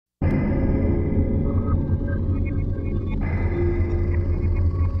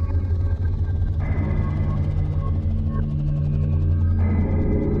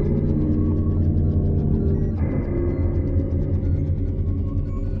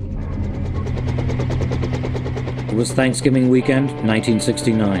It was Thanksgiving weekend,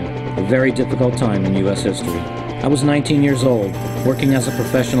 1969, a very difficult time in U.S. history. I was 19 years old, working as a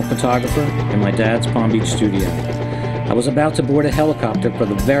professional photographer in my dad's Palm Beach studio. I was about to board a helicopter for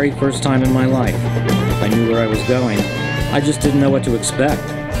the very first time in my life. I knew where I was going. I just didn't know what to expect.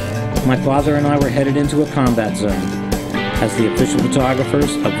 My father and I were headed into a combat zone as the official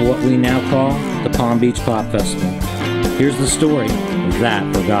photographers of what we now call the Palm Beach Pop Festival. Here's the story of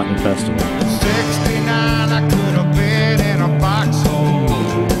that forgotten festival. 69, I could have been in a foxhole.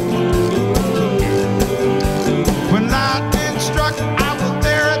 When lightning struck, I was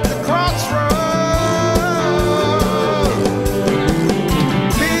there at the crossroads.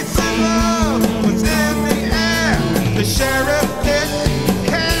 Peace and love was in the air. The sheriff didn't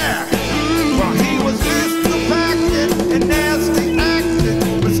care. Well, he was misdirected and nasty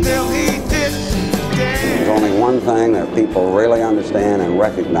acted, but still he didn't dare. There's only one thing that people really understand and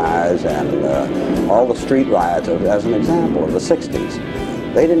recognize, and all the street riots, as an example, of the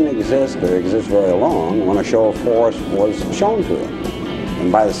 60s. They didn't exist or exist very long when a show of force was shown to them. And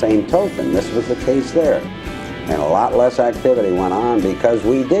by the same token, this was the case there. And a lot less activity went on because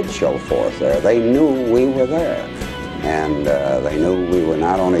we did show force there. They knew we were there. And they knew we were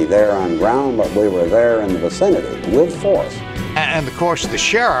not only there on ground, but we were there in the vicinity with force. And of course, the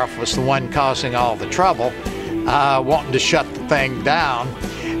sheriff was the one causing all the trouble, wanting to shut the thing down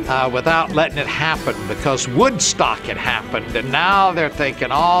without letting it happen, because Woodstock had happened, and now they're thinking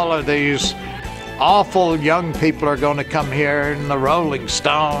all of these awful young people are going to come here, and the Rolling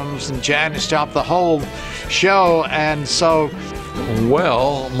Stones and Janis Joplin, the whole show. And so,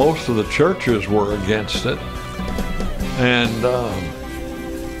 well, most of the churches were against it, and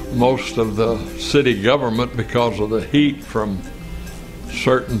most of the city government because of the heat from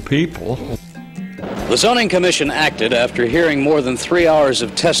certain people. The Zoning Commission acted after hearing more than 3 hours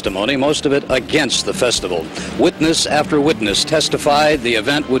of testimony, most of it against the festival. Witness after witness testified the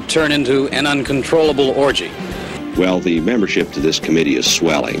event would turn into an uncontrollable orgy. Well, the membership to this committee is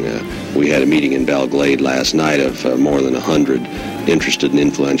swelling. We had a meeting in Belglade last night of more than 100 interested and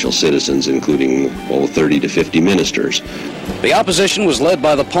influential citizens, including 30 to 50 ministers. The opposition was led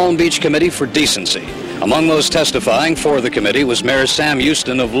by the Palm Beach Committee for Decency. Among those testifying for the committee was Mayor Sam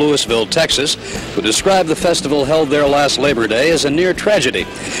Houston of Louisville, Texas, who described the festival held there last Labor Day as a near tragedy.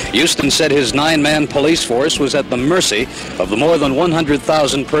 Houston said his 9-man police force was at the mercy of the more than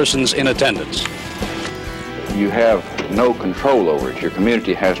 100,000 persons in attendance. You have no control over it. Your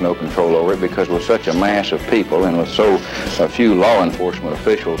community has no control over it because with such a mass of people and with so few law enforcement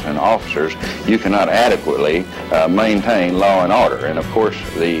officials and officers, you cannot adequately maintain law and order. And of course,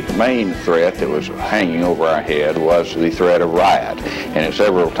 the main threat that was hanging over our head was the threat of riot. And at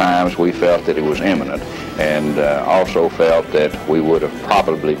several times we felt that it was imminent, and also felt that we would have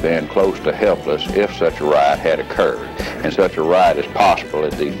probably been close to helpless if such a riot had occurred. And such a riot is possible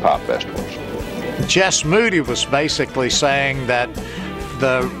at these pop festivals. Jess Moody was basically saying that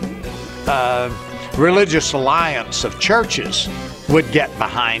the religious alliance of churches would get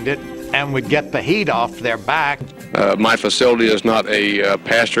behind it and would get the heat off their back. My facility is not a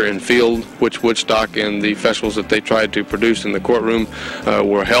pasture and field, which Woodstock and the festivals that they tried to produce in the courtroom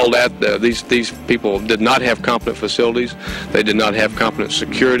were held at. These people did not have competent facilities. They did not have competent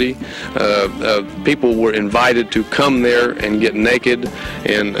security. People were invited to come there and get naked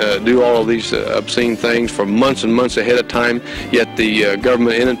and do all of these obscene things for months and months ahead of time, yet the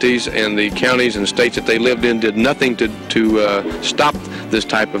government entities and the counties and states that they lived in did nothing to stop this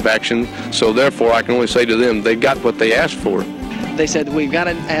type of action. So therefore, I can only say to them, they got what they asked for. They said, we've got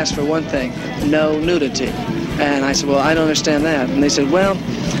to ask for one thing, no nudity. And I said, well, I don't understand that. And they said, well,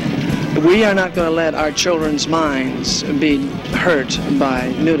 we are not going to let our children's minds be hurt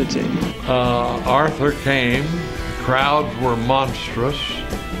by nudity. Arthur came, the crowds were monstrous,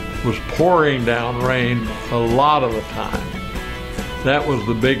 was pouring down rain a lot of the time. That was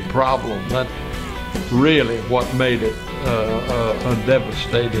the big problem. That's really what made it a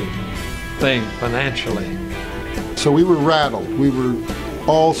devastating thing financially. So we were rattled. We were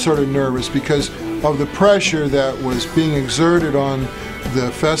all sort of nervous because of the pressure that was being exerted on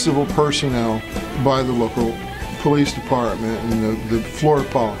the festival personnel by the local police department and the floor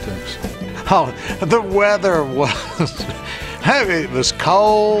politics. Oh, the weather was, it was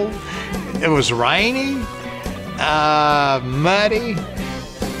cold, it was rainy, muddy,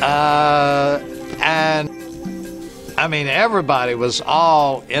 and I mean, everybody was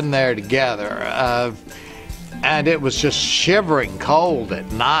all in there together, and it was just shivering cold at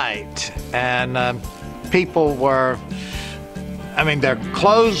night, and people were, I mean, their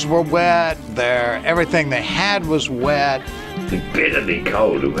clothes were wet, everything they had was wet, bitterly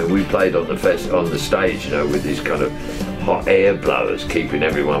cold. I mean, we played on the stage, you know, with these kind of hot air blowers keeping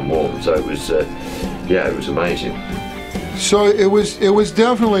everyone warm. So it was, yeah, it was amazing. So it was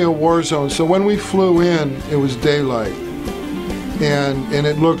definitely a war zone. So when we flew in, it was daylight, and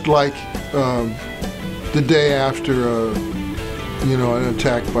it looked like the day after you know, an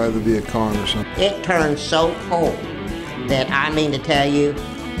attack by the Viet Cong or something. It turned so cold that, I mean to tell you,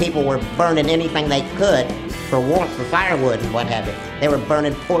 people were burning anything they could for warmth, for firewood and what have you. They were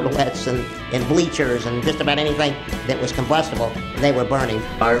burning portalettes and bleachers and just about anything that was combustible, they were burning.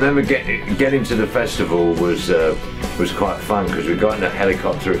 I remember getting to the festival was quite fun because we got in a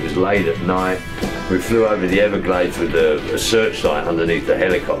helicopter. It was late at night. We flew over the Everglades with a searchlight underneath the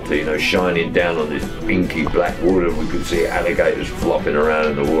helicopter, you know, shining down on this inky black water. We could see alligators flopping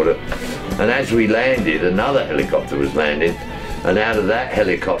around in the water. And as we landed, another helicopter was landing, and out of that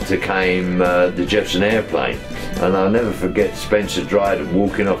helicopter came the Jefferson Airplane. And I'll never forget Spencer Dryden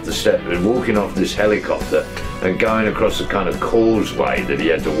walking off the step and walking off this helicopter and going across a kind of causeway that he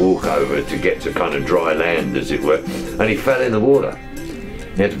had to walk over to get to kind of dry land, as it were. And he fell in the water.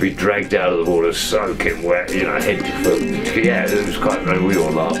 He had to be dragged out of the water, soaking wet, you know, head to foot. Yeah, it was quite, I mean, we all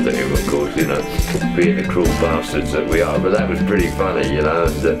laughed at him, of course, you know, being the cruel bastards that we are, but that was pretty funny, you know.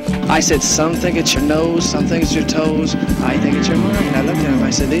 And, I said, some think it's your nose, some think it's your toes, I think it's your mind. I looked at him,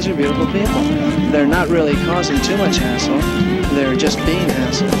 I said, these are beautiful people. They're not really causing too much hassle, they're just being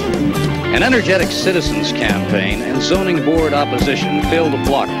hassled. An energetic citizens campaign and zoning board opposition failed to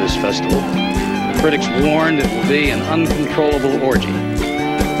block this festival. Critics warned it will be an uncontrollable orgy.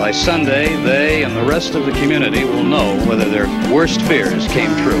 By Sunday, they and the rest of the community will know whether their worst fears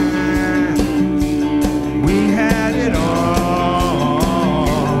came true.